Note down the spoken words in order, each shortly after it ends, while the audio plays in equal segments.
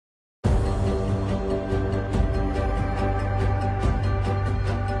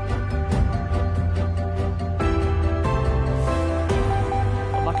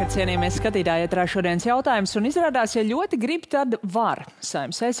cienījamies skatītāji, ietrā šodienas jautājums, un izrādās, ja ļoti grib, tad var.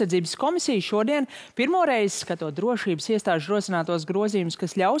 Saeimas aizsardzības komisija šodien pirmoreiz skatot drošības iestāžu rosinātos grozījumus,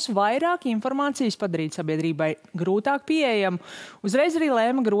 kas ļaus vairāk informācijas padarīt sabiedrībai grūtāk pieejamu. Uzreiz arī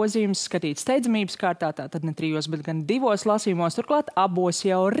lēma grozījumus skatīt steidzamības kārtā, tātad ne 3, bet gan 2 lasījumos, turklāt abos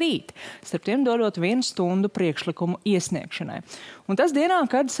jau rīt, starp tiem dodot 1 stundu priekšlikumu iesniegšanai. Un tas dienā,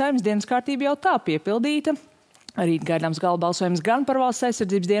 kad Saeimas dienas kārtība jau tā piepildīta. Rīt gaidāms gala balsojums gan par valsts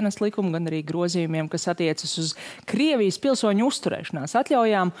aizsardzības dienas likumu, gan arī grozījumiem, kas attiecas uz Krievijas pilsoņu uzturēšanās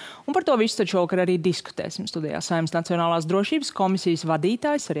atļaujām. Un par to visu tad šovakar arī diskutēsim. Studijā Saeimas Nacionālās drošības komisijas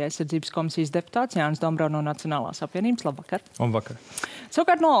vadītājs, arī aizsardzības komisijas deputāts Jānis Dombrava no Nacionālās apvienības. Labvakar! Labvakar!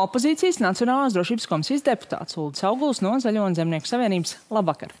 Savukārt no opozīcijas Nacionālās drošības komisijas deputāts Uldis Augulis no Zaļo un Zemnieku savienības.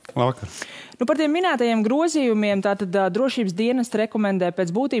 Labvakar! Labvakar! Par tiem minētajiem grozījumiem tātad drošības dienesta rekomendē pēc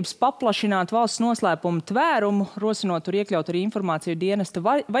būtības paplašināt valsts noslēpumu tvērumu, rosinot tur iekļaut arī informāciju dienesta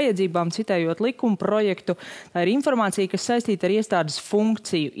vajadzībām, citējot likuma projektu. Tā ir informācija, kas saistīta ar iestādes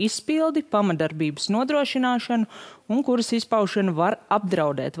funkciju izpildi, pamatdarbības nodrošināšanu un kuras izpaušana var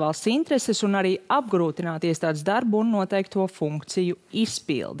apdraudēt valsts intereses un arī apgrūtināt iestādes darbu un noteikto funkciju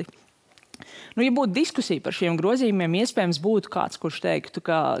izpildi. Ja būtu diskusija par šiem grozījumiem, iespējams būtu kāds, kurš teiktu,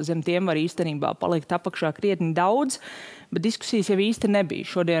 ka zem tiem var īstenībā palikt apakšā krietni daudz, bet diskusijas jau īsti nebija.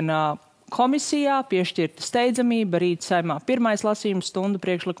 Šodien komisijā piešķirta steidzamība, rīt Saeimā 1. lasījums, stundu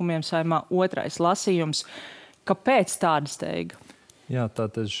priekšlikumiem Saeimā 2. lasījums. Kāpēc tāda steiga? Jā,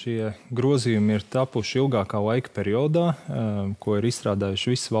 tātad šie grozījumi ir tapuši ilgākā laika periodā, ko ir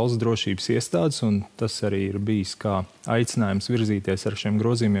izstrādājuši visas valsts drošības iestādes, un tas arī ir bijis kā aicinājums virzīties ar šiem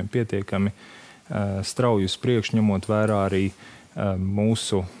grozījumiem pietiekami strauji uz priekšu, ņemot vērā arī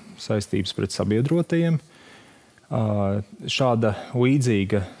mūsu saistības pret sabiedrotajiem. Šāda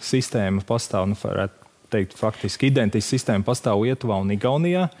līdzīga sistēma pastāv, varētu teikt, faktiski identiska sistēma pastāv Lietuvā un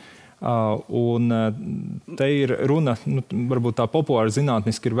Igaunijā. Un te ir runa, varbūt tā populāri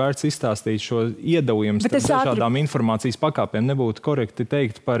zinātniski ir vērts izstāstīt šo iedalījumu starp dažādām informācijas pakāpēm. Nebūtu korekti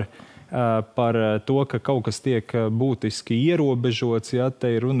teikt par to, ka kaut kas tiek būtiski ierobežots, ja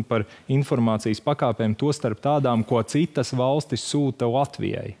te ir runa par informācijas pakāpēm, to starp tādām, ko citas valstis sūta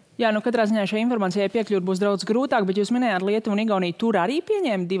Latvijai. Jā, katrā ziņā šai informācijai piekļūt būs daudz grūtāk, bet jūs minējāt Lietuvu un Igauniju, tur arī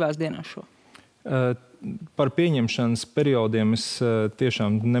pieņēma 2 dienās šo? Par pieņemšanas periodiem es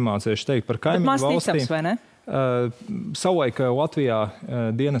tiešām nemācēšu teikt par kaimiņu valstīm. Ticams, vai ne? Savulaik Latvijā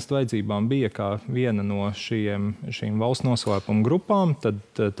dienestu vajadzībām bija kā viena no šīm valsts noslēpuma grupām, tad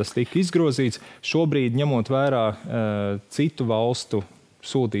tas tika izgrozīts. Šobrīd, ņemot vērā citu valstu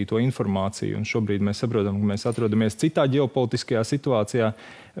sūtīto informāciju, un šobrīd mēs saprotam, ka mēs atrodamies citā ģeopolitiskajā situācijā,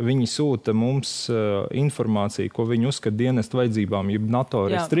 viņi sūta mums informāciju, ko viņi uzskata dienestu vajadzībām, jeb NATO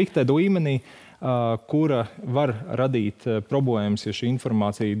restricted līmenī, kura var radīt problēmas, ja šī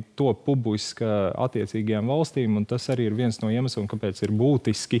informācija top publiska attiecīgajām valstīm, un tas arī ir viens no iemesliem, kāpēc ir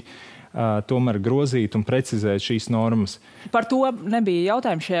būtiski tomēr grozīt un precizēt šīs normas. Par to nebija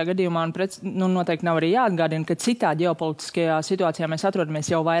jautājums šajā gadījumā, un noteikti nav arī jāatgādina, ka citā ģeopolitiskajā situācijā mēs atrodamies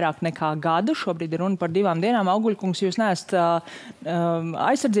jau vairāk nekā gadu. Šobrīd ir runa par 2 dienām. Auguļkungs, jūs neesat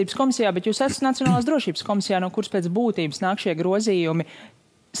aizsardzības komisijā, bet jūs esat Nacionālās drošības komisijā, no kuras pēc būtības nāk šie grozījumi.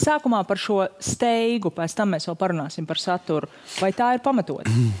 Sākumā par šo steigu, pēc tam mēs vēl parunāsim par saturu. Vai tā ir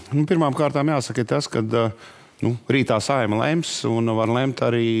pamatota? Pirmām kārtām jāsaka tas, ka rītā Saeima lems un var lemt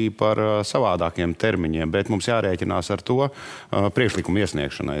arī par savādākiem termiņiem, bet mums jārēķinās ar to priekšlikumu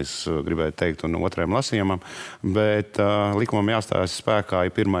iesniegšanai, es gribētu teikt, un 2. lasījumam, bet likumam jāstājas spēkā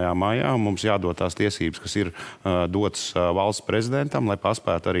 1. maijā, un mums jādod tās tiesības, kas ir dotas valsts prezidentam, lai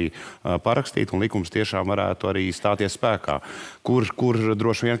paspētu arī parakstīt, un likums tiešām varētu arī stāties spēkā, kur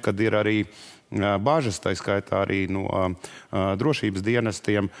droši vien, kad ir arī bāžas, tā skaitā arī no drošības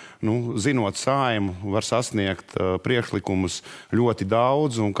dienestiem, zinot Saeimu, var sasniegt priekšlikumus ļoti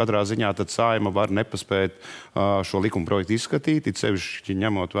daudz, un katrā ziņā tad Saeima var nepaspēt šo likuma projektu izskatīt, it sevišķi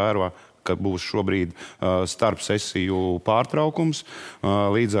ņemot vērā, ka būs šobrīd starp sesiju pārtraukums.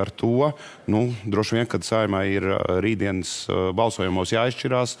 Līdz ar to, droši vien, kad Saeimai ir rītdienas balsojumos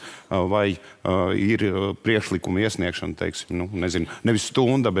jāizšķirās, vai ir priekšlikuma iesniegšana, teiksim, nevis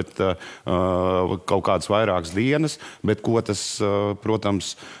stunda, bet kaut kādas vairākas dienas, bet ko tas,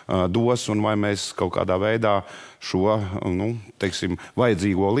 protams, dos, un vai mēs kaut kādā veidā šo,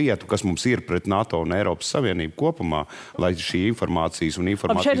 vajadzīgo lietu, kas mums ir pret NATO un Eiropas Savienību kopumā, lai šī informācijas un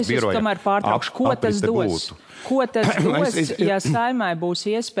informācijas birojiem tomēr pārtraukšu. Ko tas dos? Ko tas dos, ja Saeimai būs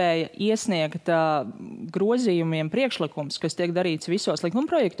iespēja iesniegt grozījumiem priekšlikums, kas tiek darīts visos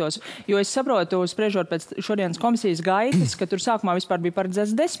likumprojektos? Jo es saprotu, spriežot pēc šodienas komisijas gaitas, ka tur sākumā vispār bija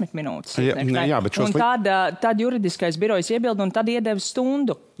paredzēts 10 minūtes. Un tad juridiskais birojs iebilda un tad iedeva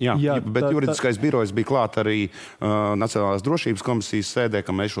stundu. Bet juridiskais birojs bija klāt arī Nacionālās drošības komisijas sēdē,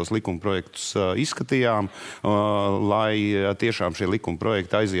 ka mēs šos likumprojektus izskatījām, lai tiešām šie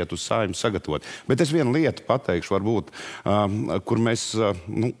likumprojekti aiziet uz Saeimu sagatavot. Bet es vienu lietu pateikšu, varbūt, kur mēs,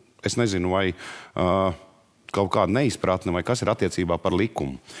 es nezinu, vai kaut kāda neizpratne vai kas ir attiecībā par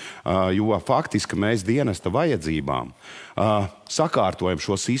likumu. Jo faktiski mēs dienesta vajadzībām sakārtojam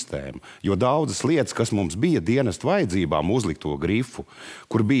šo sistēmu, jo daudzas lietas, kas mums bija dienesta vajadzībām uzlikt to grifu,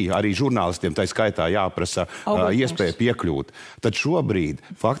 kur bija arī žurnālistiem tai skaitā jāprasa iespēja piekļūt, tad šobrīd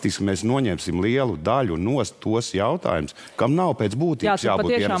faktiski mēs noņemsim lielu daļu nost tos jautājumus, kam nav pēc būtības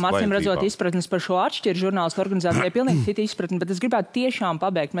jābūt dienesta vajadzībām. Patiešām acīm redzot izpratnes par šo atšķiru žurnālistu organizācijai pilnīgi cita izpratne, bet es gribētu tiešām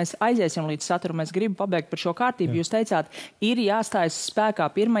pabeigt, mēs aiziesim līdz saturu, mēs gribu pabeigt par šo kārtību. Jūs teicāt, ir jāstājas spēkā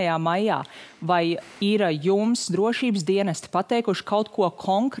 1. maijā, vai ir jums drošības dienesti pateikuši kaut ko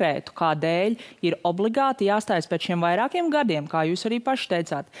konkrētu, kādēļ ir obligāti jāstājas pēc šiem vairākiem gadiem, kā jūs arī paši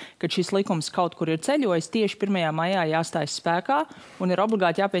teicāt, kad šis likums kaut kur ir ceļojis, tieši 1. maijā jāstājas spēkā un ir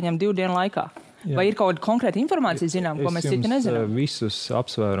obligāti jāpieņem 2 dienu laikā? Vai ir kaut kāda konkrēta informācija, zinām, ko mēs citi nezinām? Es jums visus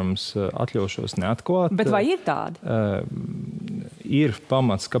apsvērums atļaušos neatklāt. Bet vai ir tādi? Ir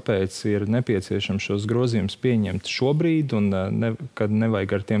pamats, kāpēc ir nepieciešams šos grozījumus pieņemt šobrīd un kad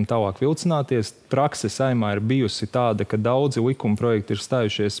nevajag ar tiem tālāk vilcināties. Prakse Saeimā ir bijusi tāda, ka daudzi likuma projekti ir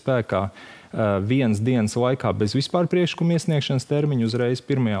stājušies spēkā 1 dienas laikā bez vispār priekšlikuma iesniegšanas termiņu uzreiz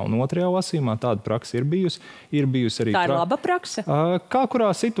 1. un 2. lasījumā. Tāda praksa ir bijusi. Ir bijusi arī tā ir laba prakse? Kā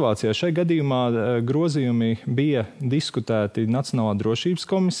kurā situācijā? Šai gadījumā grozījumi bija diskutēti Nacionālā drošības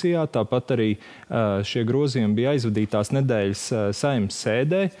komisijā, tāpat arī šie grozījumi bija aizvadītās nedēļas Saeimas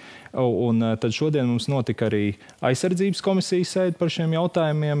sēdē. Un tad šodien mums notika arī aizsardzības komisijas sēde par šiem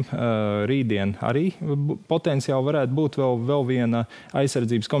jautājumiem. Rītdien arī potenciāli varētu būt vēl viena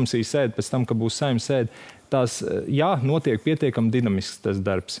aizsardzības komisijas sēde pēc tam, ka būs Saeimas sēde. Tās, notiek pietiekami dinamisks tas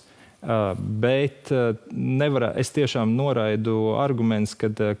darbs. Bet es tiešām noraidu arguments, ka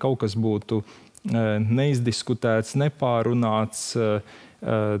kaut kas būtu neizdiskutēts, nepārunāts.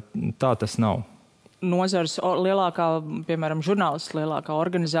 Tā tas nav. Nozars lielākā, piemēram, žurnālistu lielākā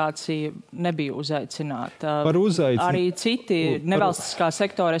organizācija nebija uzaicināta. Arī citi nevalstiskā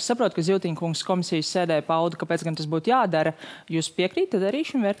sektora. Es saprotu, ka Ziltiņkungs komisijas sēdē pauda, kāpēc gan tas būtu jādara. Jūs piekrītat arī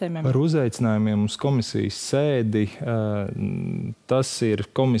šim vērtējumiem? Par uzaicinājumiem uz komisijas sēdi, tas ir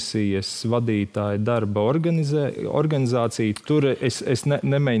komisijas vadītāja darba organizācija. Tur es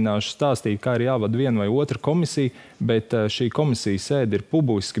nemēģināšu stāstīt, kā ir jāvada viena vai otra komisija, bet šī komisijas sēde ir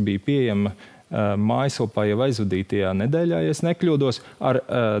publiski bija pieejama mājaslapā jau aizvadītajā nedēļā, ja es nekļūdos, ar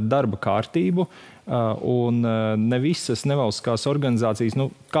darba kārtību. Un ne visas nevalstiskās organizācijas,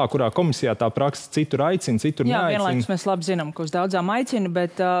 kā kurā komisijā tā praksa citur aicina, citur neaicina. Vienlaikus mēs labi zinām, ka uz daudzām aicina,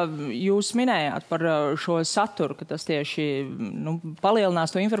 bet jūs minējāt par šo saturu, ka tas tieši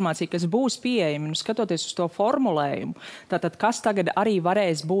palielinās to informāciju, kas būs pieejama, skatoties uz to formulējumu. Tātad, kas tagad arī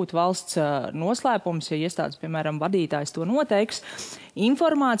varēs būt valsts noslēpums, ja iestādes, piemēram, vadītājs to noteiks,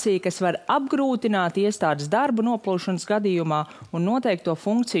 informācija, kas var apgrūtināt iestādes darbu noplūšanas gadījumā un noteikto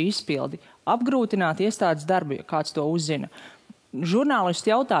funkciju izpildi. Apgrūtināt iestādes darbu, ja kāds to uzzina.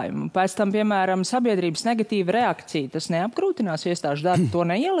 Žurnālistu jautājumu, pēc tam, piemēram, sabiedrības negatīva reakcija, tas neapgrūtinās iestāžu darbu, to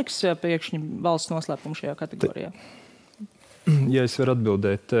neieliks pēkšņi valsts noslēpumu šajā kategorijā? Ja es varu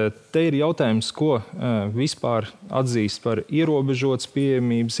atbildēt, te ir jautājums, ko vispār atzīst par ierobežotas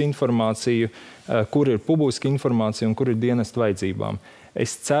pieejamības informāciju, kur ir publiska informācija un kur ir dienesta vajadzībām.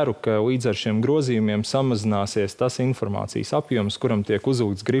 Es ceru, ka līdz ar šiem grozījumiem samazināsies tas informācijas apjoms, kuram tiek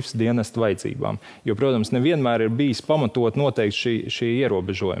uzlikts grifs dienesta vajadzībām. Jo, protams, nevienmēr ir bijis pamatot noteikti šī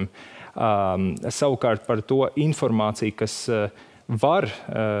ierobežojumi. Savukārt par to informāciju, kas var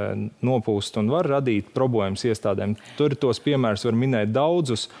nopūst un var radīt problēmas iestādēm. Tur tos piemērus var minēt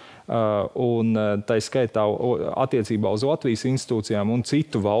daudzus, un tā skaitā attiecībā uz Latvijas institūcijām un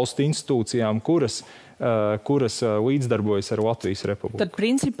citu valstu institūcijām, kuras līdzdarbojas ar Latvijas Republiku. Tad,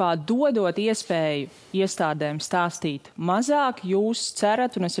 principā, dodot iespēju iestādēm stāstīt mazāk, jūs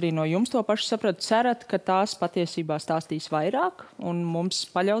cerat, un es arī no jums to pašu sapratu, cerat, ka tās patiesībā stāstīs vairāk, un mums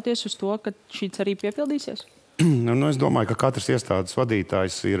paļauties uz to, ka šīs arī piepildīsies? Es domāju, ka katrs iestādes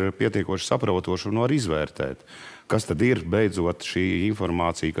vadītājs ir pietiekoši saprotošs un var izvērtēt, kas tad ir beidzot šī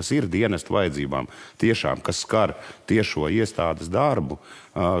informācija, kas ir dienestu vajadzībām, tiešām, kas skar tiešo iestādes darbu,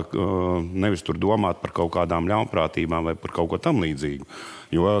 nevis tur domāt par kaut kādām ļaunprātībām vai par kaut ko tam līdzīgu.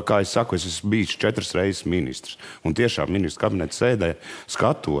 Jo, kā es saku, es esmu bijis 4 reizes ministrs. Un tiešām ministra kabineta sēdē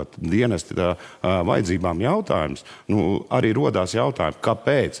skatot dienesti vajadzībām jautājums, arī rodās jautājumi,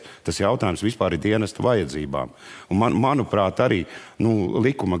 kāpēc tas jautājums vispār ir dienesta vajadzībām. Un manuprāt, arī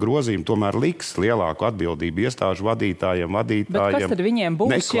likuma grozījumi tomēr liks lielāku atbildību iestāžu vadītājiem. Bet kas tad viņiem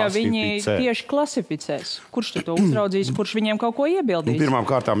būs, ja viņi tieši klasificēs? Kurš tad to uzraudzīs, kurš viņiem kaut ko iebildīs? Pirmām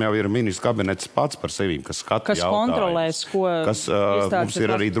kārtām jau ir ministra kabinets pats par sevi, kas skata jautājumus. Kontrolēs, ko iestādes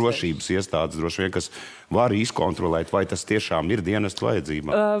ir arī drošības iestādes, droši vien, kas var izkontrolēt, vai tas tiešām ir dienestu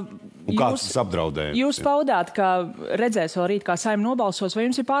vajadzība. Un kāds tas apdraudējums? Jūs paudāt, ka redzēs vēl rīt, kā Saeima nobalsos, vai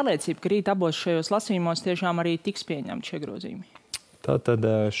jums ir pārliecība, ka rīt abos šajos lasījumos tiešām arī tiks pieņemti šie grozījumi? Tātad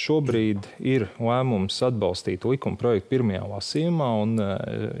šobrīd ir lēmums atbalstīt likuma projektu pirmajā lasījumā un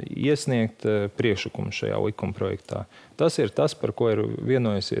iesniegt priekšlikumu šajā likuma projektā. Tas ir tas, par ko ir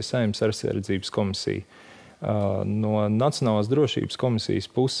vienojusies Saeimas aizsardzības komisija. No Nacionālās drošības komisijas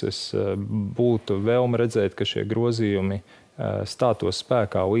puses būtu vēlme redzēt, ka šie grozījumi stātos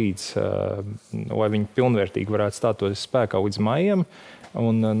spēkā līdz, lai viņi pilnvērtīgi varētu stātos spēkā līdz maijam.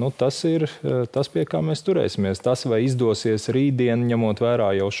 Un, tas ir tas, pie kā mēs turēsimies. Tas, vai izdosies rītdien, ņemot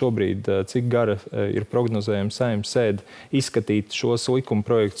vērā jau šobrīd, cik gara ir prognozējama Saeimas sēde, izskatīt šos likuma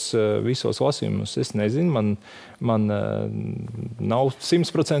projektus visos lasījumus, es nezinu. Man nav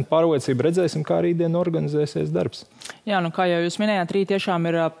 100% pārliecība. Redzēsim, kā rītdien organizēsies darbs. Jā, kā jau jūs minējāt, rīt tiešām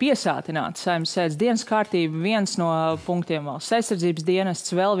ir piesātināts Saeimas sēdes dienas kārtība. Viens no punktiem valsts aizsardzības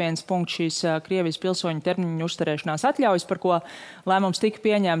dienests, vēl viens punkts šīs Krievijas pilsoņu termiņu uzturēšanās atļaujas, par ko lēmums tika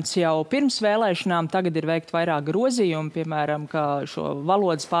pieņemts jau pirms vēlēšanām. Tagad ir veikt vairāk grozījumu, piemēram, ka šo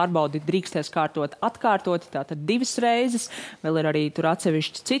valodas pārbaudi drīkstēs kārtot atkārtoti, tātad 2 reizes. Vēl ir arī tur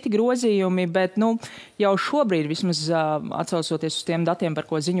atsevišķi citi grozījumi, bet jau šobrīd vismaz atsaucoties uz tiem datiem, par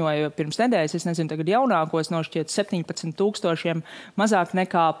ko ziņoja pirms nedēļas, es nezinu, tagad jaunākos nošķiet 17,000, mazāk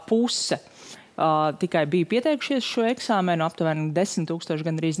nekā puse. Tikai bija pieteikušies šo eksāmenu, aptuveni 10,000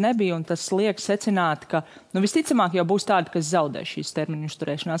 gandrīz nebija, un tas liek secināt, ka visticamāk jau būs tādi, kas zaudē šīs termiņu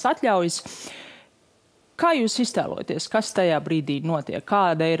uzturēšanās atļaujas. Kā jūs iztēlojaties, kas tajā brīdī notiek?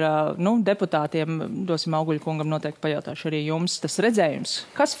 Kāda ir deputātiem, dosim Auguļa kungam noteikti pajautāšu arī jums, tas redzējums?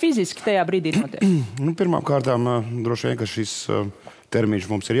 Kas fiziski tajā brīdī notiek? Pirmām kārtām droši vien, ka šis termiņš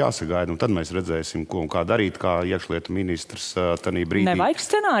mums ir jāsagaida, un tad mēs redzēsim, ko un kā darīt, kā iekšlietu ministrs tanī brīdī. Nevajag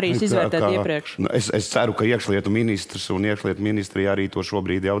scenārijus izvērtēt iepriekš? Es ceru, ka iekšlietu ministrs un iekšlietu ministrija arī to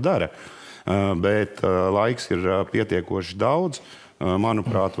šobrīd jau dara, bet laiks ir pietiekoši daudz.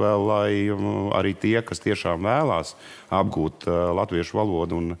 Manuprāt, vēl, lai arī tie, kas tiešām vēlās apgūt latviešu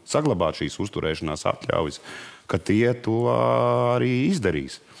valodu un saglabāt šīs uzturēšanās atļaujas, ka tie to arī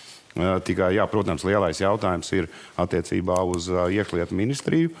izdarīs. Tikai, protams, lielais jautājums ir attiecībā uz iekšlietu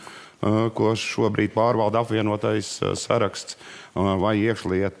ministriju, ko šobrīd pārvalda apvienotais saraksts, vai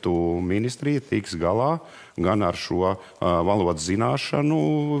iekšlietu ministrija tiks galā gan ar šo valodas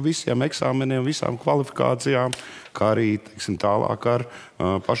zināšanu, visiem eksāmeniem, visām kvalifikācijām, kā arī tālāk ar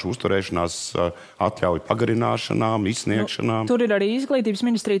pašu uzturēšanās atļauju pagarināšanām, izsniegšanām. Tur ir arī izglītības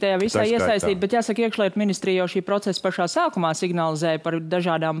ministrija tajā visā iesaistīta, bet jāsaka, iekšlietu ministrija jau šī procesa pašā sākumā signalizēja par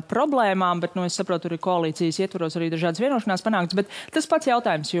dažādām problēmām, bet, es saprotu, tur ir koalīcijas ietvaros arī dažādas vienošanās panāktas, bet tas pats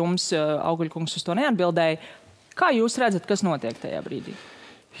jautājums jums, Auguļa kungs, uz to neatbildēja. Kā jūs redzat, kas notiek tajā brīdī?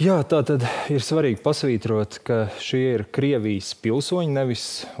 Jā, tā tad ir svarīgi pasvītrot, ka šie ir Krievijas pilsoņi, nevis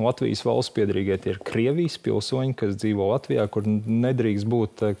Latvijas valsts piederīgie. Tie ir Krievijas pilsoņi, kas dzīvo Latvijā, kur nedrīkst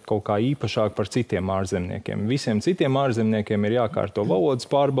būt kaut kā īpašāk par citiem ārzemniekiem. Visiem citiem ārzemniekiem ir jākārto valodas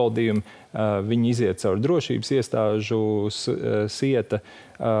pārbaudījumi, viņi iziet caur drošības iestāžu sieta,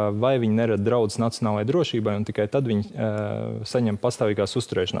 vai viņi nerada draudus nacionālajai drošībai, un tikai tad viņi saņem pastāvīgās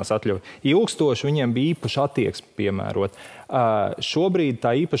uzturēšanās atļauju. Ilgstoši viņiem bija īpaša attieksme piemērot. Šobrīd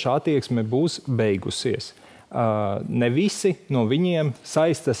tā īpaša attieksme būs beigusies. Ne visi no viņiem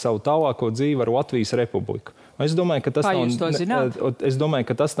saista savu tālāko dzīvi ar Latvijas Republiku. Es domāju, ka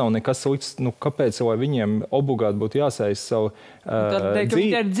tas nav nekas slikts. Kāpēc lai viņiem obligāti būtu jāsaista savu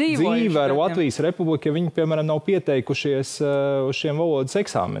dzīvi ar Latvijas Republiku, ja viņi, piemēram, nav pieteikušies uz šiem valodas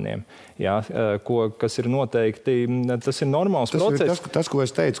eksāmeniem? Jā, kas ir noteikti, tas ir normāls process. Tas, ko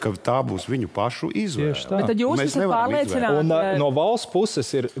es teicu, ka tā būs viņu pašu izvēle. Bet tad jūs esat pārliecināti. Un no valsts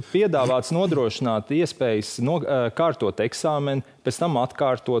puses ir piedāvāts nodrošināt iespējas kārtot eksāmenu, pēc tam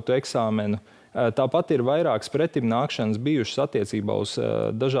atkārtotu eksāmenu. Tāpat ir vairākas pretimnākšanas bijušas attiecībā uz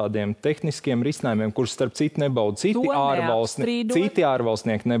dažādiem tehniskiem risinājumiem, kurus starp citu nebauda citi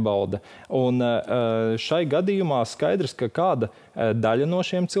ārvalstnieki nebauda. Un šai gadījumā skaidrs, ka kāda daļa no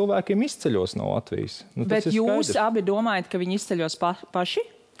šiem cilvēkiem izceļos no Latvijas. Bet jūs abi domājat, ka viņi izceļos paši?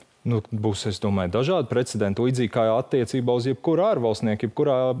 Būs, es domāju, dažādi precedenti, līdzīgi kā attiecībā uz jebkuru ārvalstnieku,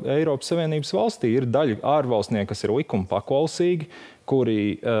 jebkurā Eiropas Savienības valstī ir daļa ārvalstnieki, kas ir likuma paklausīgi,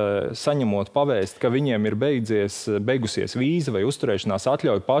 kuri saņemot pavēst, ka viņiem ir beigusies vīza vai uzturēšanās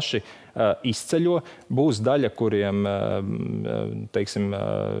atļauja, paši izceļo. Būs daļa, kuriem, teiksim,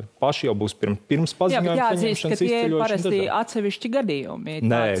 paši jau būs pirms paziņojuma saņemšanas izceļošana. Jā, bet jāatzīst, ka tie ir parasti atsevišķi gadījumi.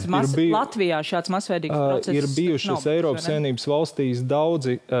 Latvijā šāds masveidīgs process ir bijušas Eiropas Savienības valstīs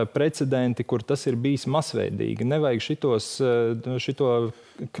daudzi precedenti, kur tas ir bijis masveidīgi. Nevajag šito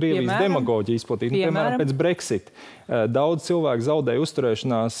Krievijas demagoģiju izplatīt. Piemēram, pēc Brexit. Daudz cilvēku zaudēja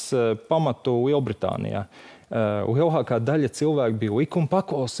uzturēšanās pamatu Lielbritānijā. Lielākā daļa cilvēku bija likuma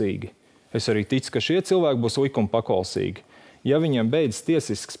paklausīgi. Es arī ticu, ka šie cilvēki būs likuma paklausīgi. Ja viņiem beidzas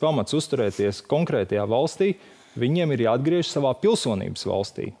tiesisks pamats uzturēties konkrētajā valstī, viņiem ir jāatgriež savā pilsonības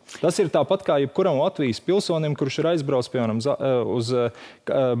valstī. Tas ir tāpat kā jebkuram Latvijas pilsonim, kurš ir aizbraucis, piemēram, uz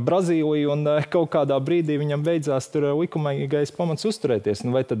Brazīliju un kaut kādā brīdī viņam beidzās tur likumīgais pamats uzturēties.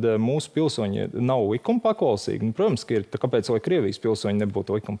 Vai tad mūsu pilsoņi nav likuma paklausīgi? Protams, ka ir. Kāpēc, lai Krievijas pilsoņi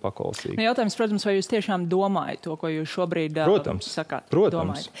nebūtu likuma paklausīgi? Jautājums, protams, vai jūs tiešām domājat to, ko jūs šobrīd sakāt?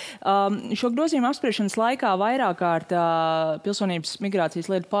 Protams. Šo grozījumu apspriešanas laikā vairāk kārt Pilsonības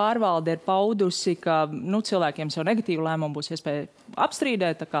migrācijas lietu pārvalde ir paudusi, ka cilvēkiem savu negatīvu lēmumu būs iespēja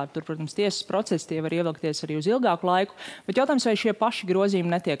apstrīdēt, tā kā tur, protams, tiesas procesi tie var ievilkties arī uz ilgāku laiku, bet jautājums, vai šie paši grozījumi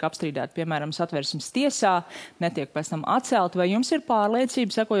netiek apstrīdēti, piemēram, Satversmes tiesā, netiek pēc tam atcelti, vai jums ir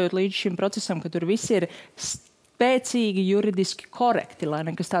pārliecība, sekojot līdz šim procesam, ka tur viss ir spēcīgi juridiski korekti, lai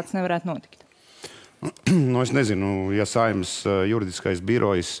nekas tāds nevarētu notikt? Es nezinu, ja Saeimas juridiskais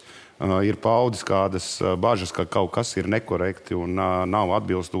birojs ir paudis kādas bažas, ka kaut kas ir nekorekti un nav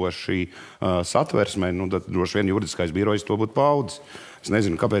atbilstoši satversmē, tad droši vien juridiskais birojs to būtu paudis. Es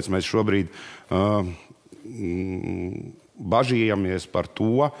nezinu, kāpēc mēs šobrīd bažījamies par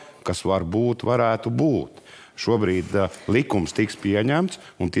to, kas varētu būt. Šobrīd likums tiks pieņemts,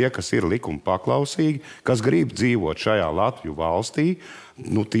 un tie, kas ir likuma paklausīgi, kas grib dzīvot šajā Latviju valstī,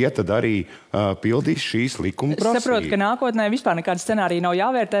 tie tad arī pildīs šīs likuma prasības. Es saprotu, ka nākotnē vispār nekāda scenārija nav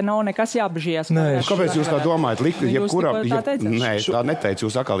jāvērtē, nav nekas jābažījās. Kāpēc jūs tā domājat? Nē, tā neteicu.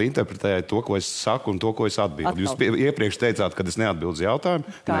 Jūs atkal interpretējat to, ko es saku un to, ko es atbildu. Jūs iepriekš teicāt, kad es neatbildu uz jautājumu.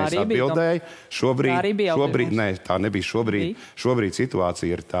 Es atbildēju. Tā nebija šobrīd. Šobrīd situācija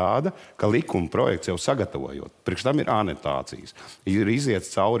ir tāda, ka likuma projekts jau sagatavojot. Priekš tam ir anotācijas. Ir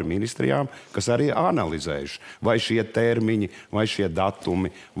iziets cauri ministrijām, kas arī analizējuši, vai šie termiņi, vai šie datumi,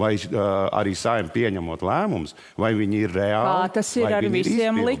 vai arī Saeima pieņemot lēmumus, vai viņi ir reāli, kā tas ir ar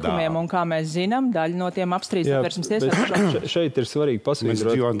visiem likumiem, un kā mēs zinām, daļa no tiem apstrīd Satversmes tiesā. Šeit ir svarīgi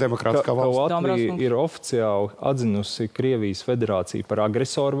pasvītrot, ka Latvija ir oficiāli atzinusi Krievijas federāciju par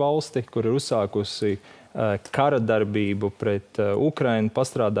agresoru valsti, kur ir uzsākusi kara darbību pret Ukrainu,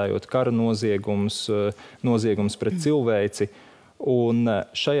 pastrādājot kara noziegums pret cilvēci. Un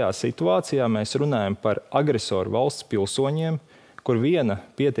šajā situācijā mēs runājam par agresoru valsts pilsoņiem, kur viena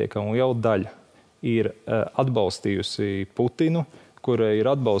pietiekama liela daļa ir atbalstījusi Putinu, kura ir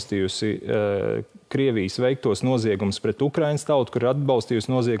atbalstījusi Krievijas veiktos noziegumus pret Ukrainas tautu, kur ir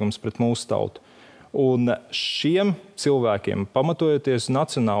atbalstījusi noziegumus pret mūsu tautu. Un šiem cilvēkiem, pamatojoties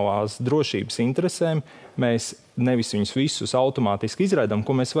nacionālās drošības interesēm, mēs nevis viņus visus automātiski izraidām,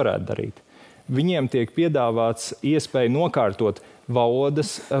 ko mēs varētu darīt. Viņiem tiek piedāvāts iespēja nokārtot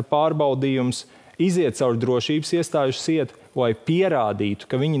valodas pārbaudījums, iziet caur drošības iestāžu sietu, lai pierādītu,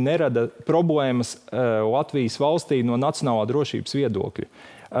 ka viņi nerada problēmas Latvijas valstī no nacionālā drošības viedokļa.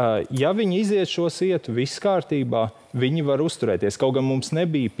 Ja viņi iziet šo sietu, viss kārtībā, viņi var uzturēties. Kaut gan mums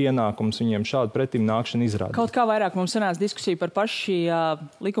nebija pienākums viņiem šādu pretimnākšanu izrādīt. Kaut kā vairāk mums sanāca diskusija par pašu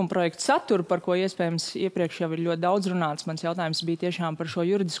likuma projektu saturu, par ko iespējams iepriekš jau ir ļoti daudz runāts. Mans jautājums bija tiešām par šo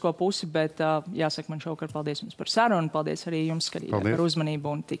juridisko pusi, bet jāsaka man šovakar paldies jums par sarunu, paldies arī jums, skatītāji, par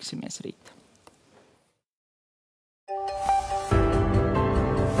uzmanību un tiksimies rīt.